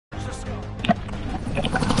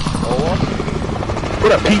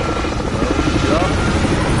What up, Pete?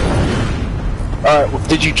 Alright,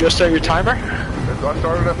 did you just start your timer? I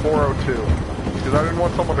started at 4:02 because I didn't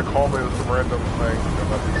want someone to call me with some random thing.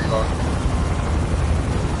 That'd be suck.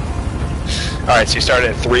 Alright, so you started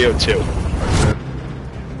at 3:02. I did.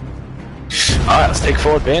 Alright, let's take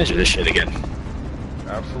full advantage of this shit again.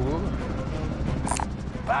 Absolutely.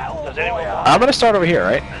 Does anyone want I'm gonna start over here,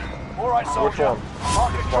 right? Alright, Which soldier. one?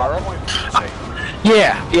 Fire?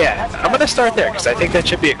 Yeah. I'm gonna start there, because I think that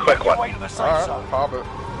should be a quick one. Alright, pop it.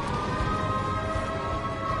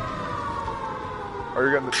 Are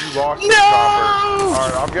you getting the... You lost your chopper.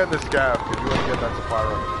 Alright, I'm getting the scav, because you want to get that supply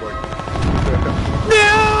run quick.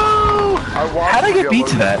 No! How'd I get beat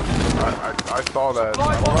to that? I saw that.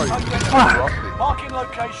 I don't know, you rusty. Marking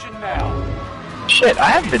location now. Shit, I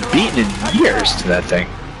haven't been beaten in years to that thing.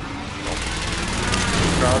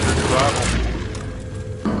 Found your new rival.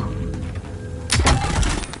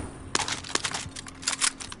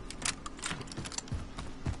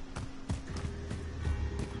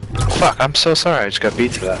 Fuck, I'm so sorry, I just got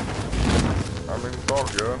beat to that. I mean, it's all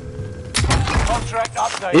good. Contract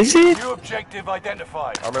update. Is it? New objective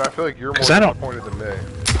identified. I mean, I feel like you're more 'Cause I don't- disappointed than me.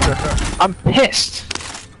 I'm pissed.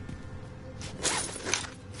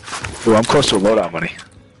 Ooh, I'm close to a loadout money.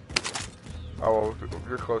 Oh, well, if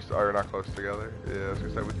you're close to, oh, you're not close together. Yeah, I was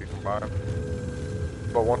gonna say we can combine.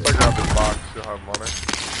 But once I grab this box, you'll have money.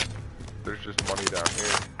 There's just money down here.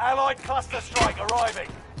 Allied cluster strike arriving.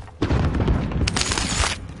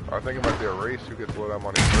 I think it might be a race who gets loadout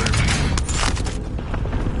money first.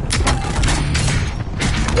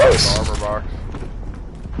 Close. Armor box.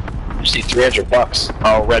 You see $300.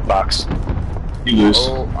 Oh, red box. You lose.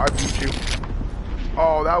 Oh, I beat you.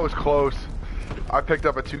 Oh, that was close. I picked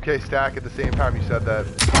up a 2K stack at the same time you said that.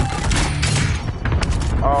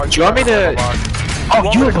 Oh, Do you want me to...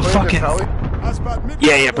 Oh, you have a fucking...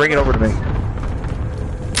 Yeah, bring it over to me.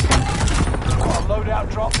 Loadout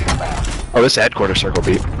drop inbound. Oh, this is a headquarters circle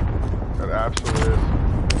beat. It absolutely is.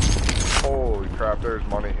 Holy crap, there's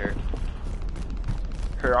money here.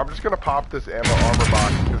 Here, I'm just gonna pop this armor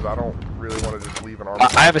box because I don't really want to just leave an armor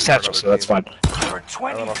box. I have a satchel, so that's fine. There are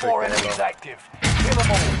 24 enemies active. Kill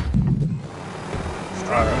them all.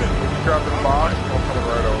 Alright, just grab this box and I'll come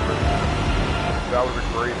right over. That was a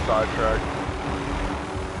great sidetrack.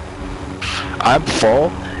 I'm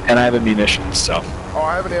full, and I have ammunition, so... Oh,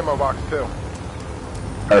 I have an ammo box too.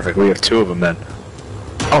 Perfect, we have two of them then.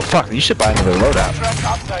 Oh fuck, you should buy another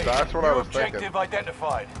loadout. That's what I was thinking. Objective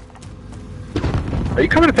identified. Are you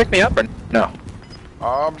coming to pick me up or no?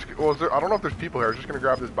 Well, I don't know if there's people here. I was just gonna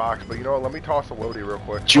grab this box, but you know what? Let me toss a loadie real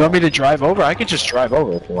quick. Do you want me to drive over? I can just drive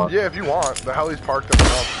over if you want. Yeah, if you want. The heli's parked up and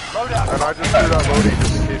up. And I just threw that loadie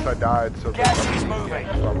just in case I died, so Gas is moving.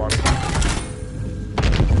 money.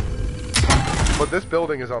 But this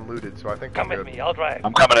building is unlooted, so I think Come with me, I'll drive.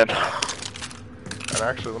 I'm coming in. And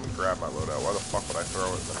actually, let me grab my loadout. Why the fuck would I throw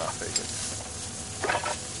it and not take it?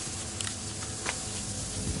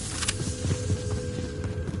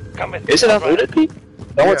 Come with me. Is it unlooted, Pete?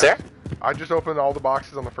 No one's there? I just opened all the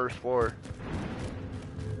boxes on the first floor.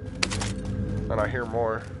 And I hear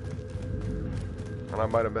more. And I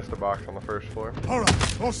might have missed a box on the first floor.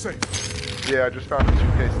 Alright, all safe. Yeah, I just found a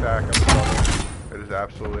 2K stack on the level. It is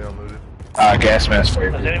absolutely unlooted. Gas mask for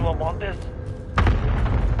you. Does anyone want this?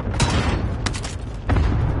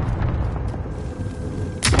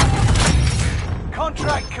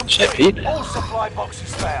 Contract complete. Shit, Pete. All supply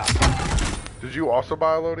boxes found. Did you also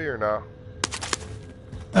buy a loadie or no?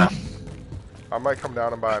 No. I might come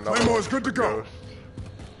down and buy another Claymore one. is good to go.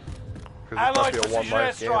 Because Allied this might be a precision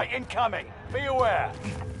one-life game. airstrike incoming. Be aware.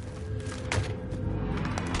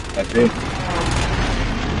 That's me.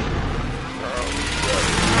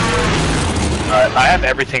 Alright, I have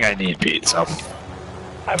everything I need, Pete, so...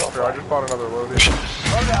 I will Here, I just bought another loadie.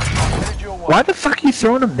 Loadout drop headed your way. Why the fuck are you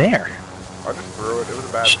throwing them there? I just threw it. It was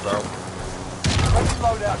a bad throw.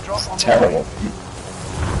 Loadout drop on the Terrible.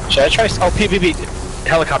 way. Should I try... Oh, Pete.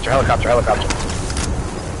 Helicopter. Helicopter,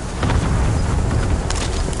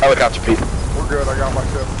 Pete. We're good. I got my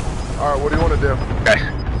ship. Alright, what do you want to do? Okay.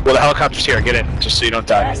 Well, the helicopter's here. Get in, just so you don't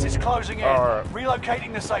die. Gas is closing in. Alright.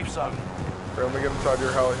 Relocating the safe zone. Here, let me get inside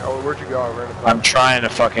your heli. Oh, where'd you go? I ran inside. I'm trying to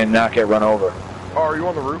fucking not get run over. Oh, are you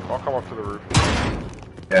on the roof? I'll come up to the roof.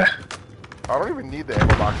 Yeah. I don't even need the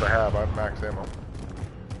ammo box I have. I have max ammo.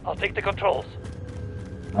 I'll take the controls.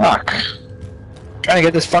 Fuck. Trying to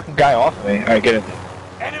get this fucking guy off of me. Alright, get in.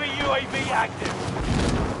 Enemy UAV active.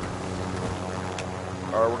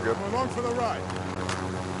 Alright, we're good. We're along for the ride.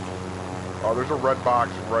 Oh, there's a red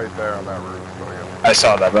box right there on that roof. So yeah. I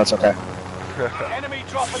saw that, but that's okay. Enemy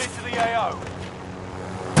dropping into the AO.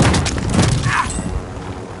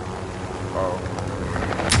 Oh.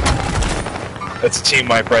 That's a team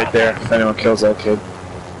wipe right there. If anyone kills that kid.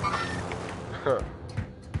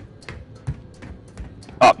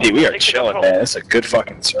 Oh, Pete, we are chilling, man. It's a good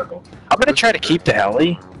fucking circle. I'm gonna try to keep the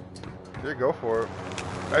heli. Yeah, go for it.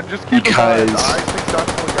 And just keep in mind, I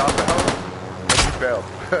successfully got the heli, and you failed.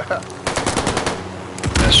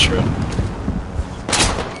 That's true.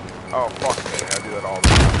 Oh, fuck me. I do that all the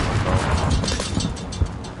time.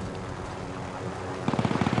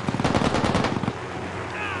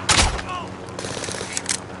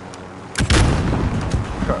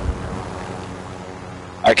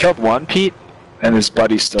 I killed one, Pete, and his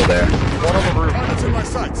buddy's still there. One on the roof. Targets in my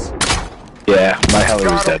sights. Yeah, my heli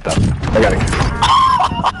was dead though. I gotta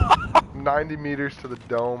 90 meters to the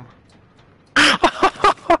dome.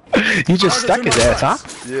 You just stuck his ass, huh?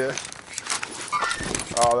 Yeah.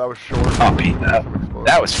 Oh, that was short. Oh, Pete,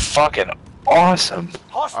 that was fucking awesome.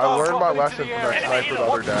 I learned my lesson from that sniper the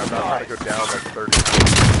other day. I'm not trying to go down like 30.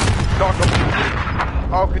 Knock him.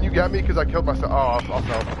 Oh, can you get me? Because I killed myself. Oh, I'll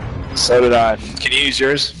help. So did I. Can you use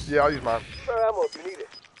yours? Yeah, I'll use mine.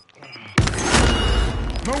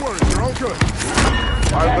 No worries, you're all good.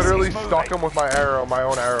 I literally stuck him with my arrow. My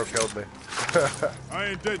own arrow killed me. I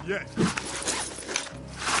ain't dead yet.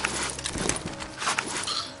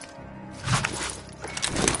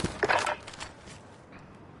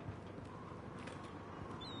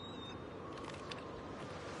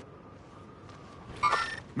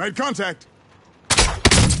 Made contact.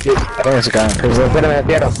 I think it's a guy.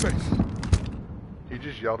 All safe. He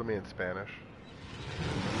just yelled at me in Spanish.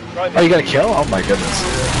 Oh, you got a kill? Oh my goodness.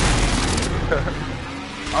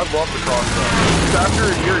 I'd love to cross that. After a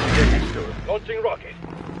year, you get used to it. Launching rocket.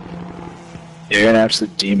 Yeah, you're an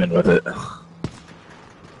absolute demon with it.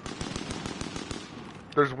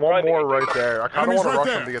 There's one more right there. I kind of want to rush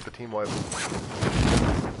him to get the team wipe.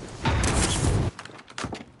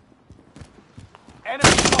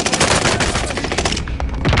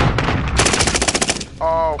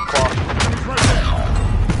 Oh, fuck.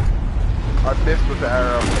 I missed with the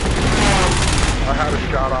arrow. I had a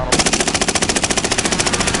shot on him.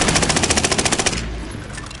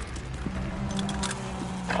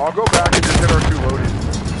 I'll go back and just hit our 2 loadies.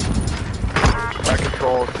 My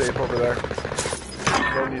control is safe over there.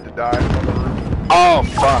 No need to die on the roof. Oh,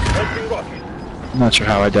 fuck. I'm not sure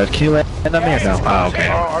how I died. Can you land on me or no? Oh, okay.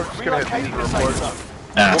 Oh, I was just gonna hit these real quick.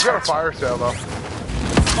 Nah, We'll get a fire sale though.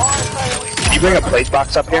 Can you bring a plate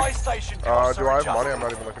box up here? Do I have money? I'm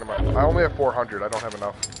not even looking at my... I only have 400. I don't have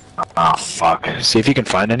enough. Oh, fuck. See if you can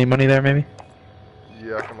find any money there, maybe?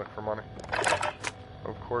 Yeah, I can look for money.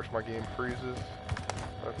 Of course, my game freezes.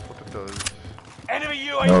 That's what it does. Enemy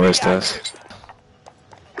UAV No risk does.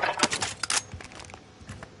 Let's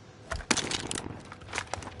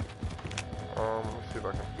see if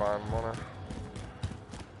I can find money.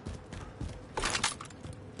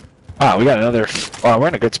 Ah, we got another... Oh, we're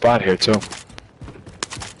in a good spot here, too.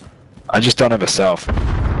 I just don't have a self.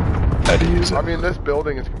 Had to use it. I mean, this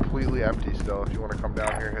building is completely empty still. If you want to come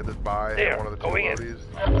down here, hit this buy, hit one of the 2 loadies.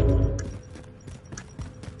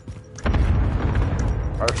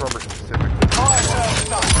 I just remember specifically.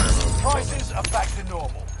 Prices are back to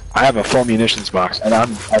normal. I have a full munitions box, and I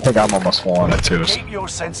think I'm almost full on it, too. Keep your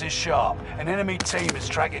senses sharp. An enemy team is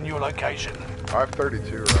tracking your location. I have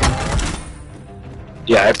 32 right now.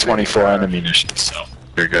 Yeah, I have 24 enemy munitions, so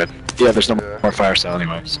you're good. Yeah, there's no more fire sale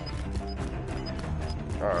anyways.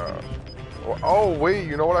 Oh, wait,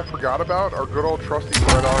 you know what I forgot about? Our good old trusty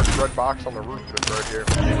red box on the roof that's right here.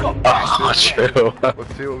 Oh, true.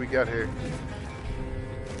 Let's see what we get here.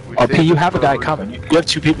 Oh, P, you have a guy coming. You have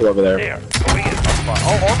 2 people over there.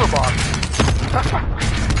 Oh, armor box!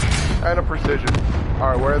 And a precision.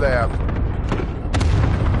 Alright, where are they at?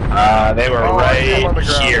 They were right here.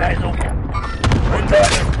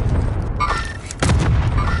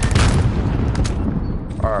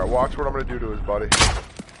 Alright, watch what I'm gonna do to his buddy.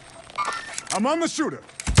 I'm on the shooter.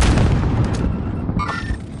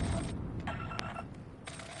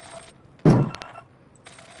 Are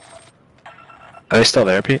they still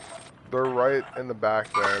there, Pete? They're right in the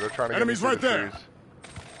back there. They're trying to get me through the trees.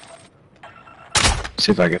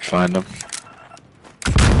 See if I can find them.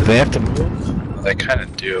 Do they have to move? Well, they kind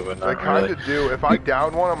of do, but not They kind really. of do. If I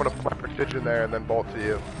down one, I'm gonna put my precision there and then bolt to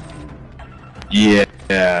you. Yeah,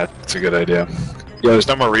 that's a good idea. Yeah, there's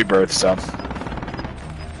no more rebirth, so.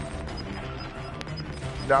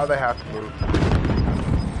 Now they have to move.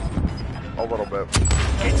 A little bit.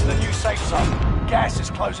 Get to the new safe zone. Gas is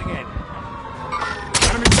closing in.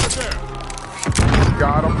 Enemies right there.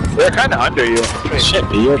 Got him. They're kind of under you. Shit,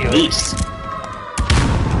 Pete, you're a beast.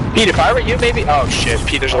 Pete, if I were you, maybe. Oh shit,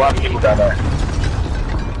 Pete, there's a lot of people down there.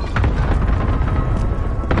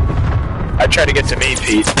 I tried to get to me,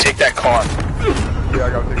 Pete. Take that car. Yeah, I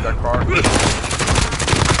gotta take that car.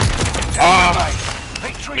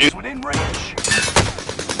 Victory is within reach.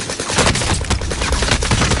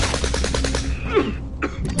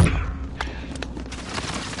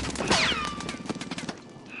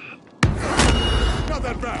 Not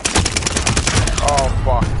that bad. Oh,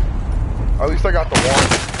 fuck. At least I got the one.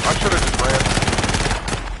 I should have just ran.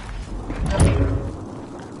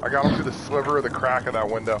 I got him through the sliver of the crack of that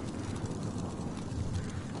window.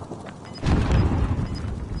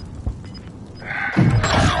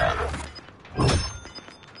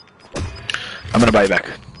 I'm gonna buy you back.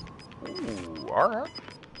 Ooh, alright.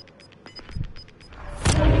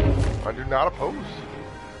 I do not oppose.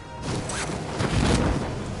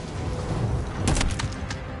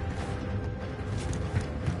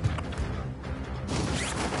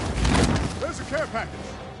 There's a care package.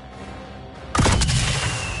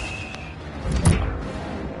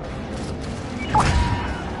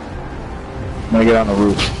 I'm gonna get on the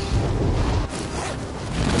roof.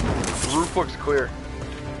 The roof looks clear.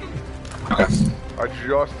 Okay. I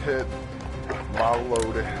just hit my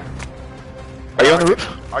load. Are you on the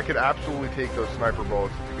roof? I could absolutely take those sniper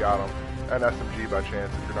bullets if you got them. And SMG by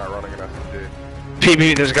chance if you're not running an SMG.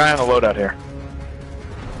 PB, there's a guy on the loadout here.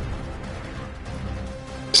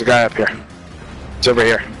 There's a guy up here. It's over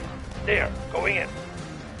here. There, going in.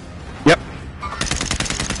 Yep.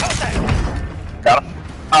 Got him.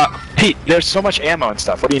 Pete, there's so much ammo and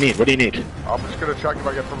stuff. What do you need? What do you need? I'm just gonna check if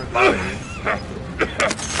I get from his body.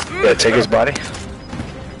 Yeah, take his body.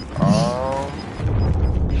 Oh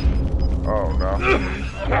no.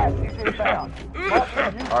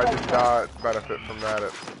 I did not benefit from that.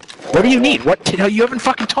 What do you need? What? You haven't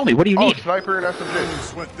fucking told me. What do you need? Oh, sniper and SMG.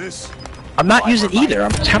 Sweat this. I'm not using either.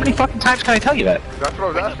 How many fucking times can I tell you that? That's what I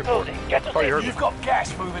was asking for. Get the Oh, you heard me. You've got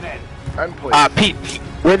gas moving in. And please. Pete,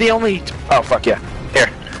 we're the only... Oh, fuck yeah. Here.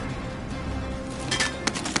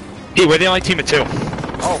 Pete, we're the only team of 2.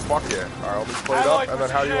 Oh, fuck yeah. Alright, I'll be played up, and then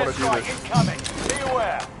how you want to do this? Incoming. Be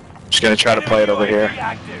aware. Just gonna try to play it over here.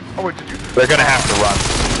 Oh, wait, did you? They're gonna have to run.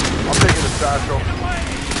 I'm taking the satchel.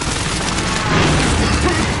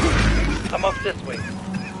 I'm off this way.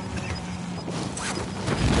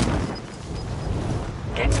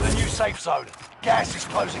 Get to the new safe zone. Gas is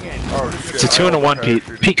closing in. Oh, shit. It's a 2 and a 1, Pete.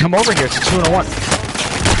 Pete, come over here. It's a 2 and a 1.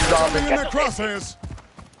 Stop In me. their crosshairs.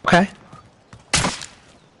 Okay.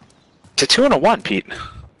 It's a 2 and a 1, Pete.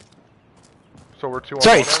 So we're 2 on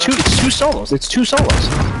Sorry, one it's right 2 solos. It's 2 solos.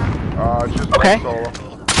 now? It's just Okay. one solo.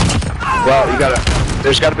 Well,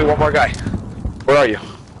 there's gotta be one more guy. Where are you?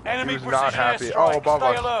 Enemy He was not precision happy. airstrike. Oh, above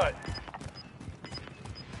Stay us. alert.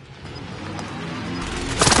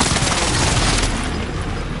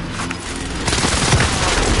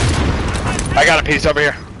 I got him, Pete. He's over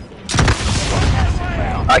here.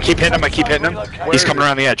 I keep hitting him. He's coming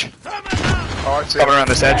around the edge. Oh, I see. Coming around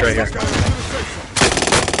this edge right here.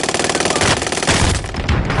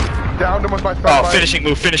 Downed him with my Oh, thermite. finishing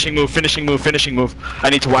move. I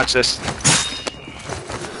need to watch this.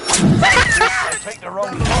 Take the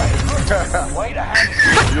wrong way. Way to hand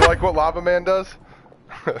it. You like what Lava Man does?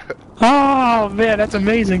 Oh, man, that's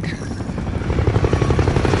amazing. He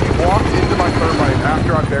walked into my thermite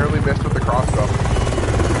after I barely missed with the crossbow.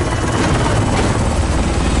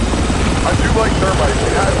 I do like thermite. He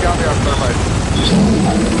has got me on thermite.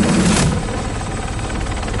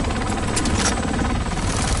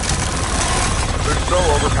 They're so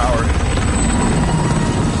overpowered.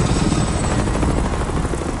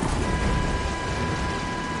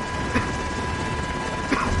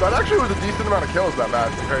 That actually was a decent amount of kills that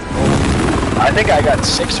match compared to normal. I think I got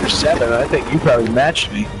 6 or 7. I think you probably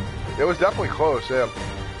matched me. It was definitely close, yeah.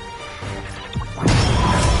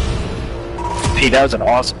 Pete, that was an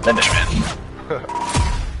awesome finish, man.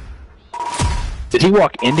 Did he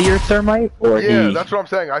walk into your thermite, or Yeah, he... that's what I'm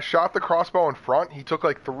saying. I shot the crossbow in front, he took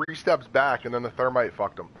like 3 steps back, and then the thermite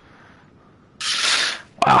fucked him.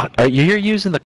 Wow, you're using the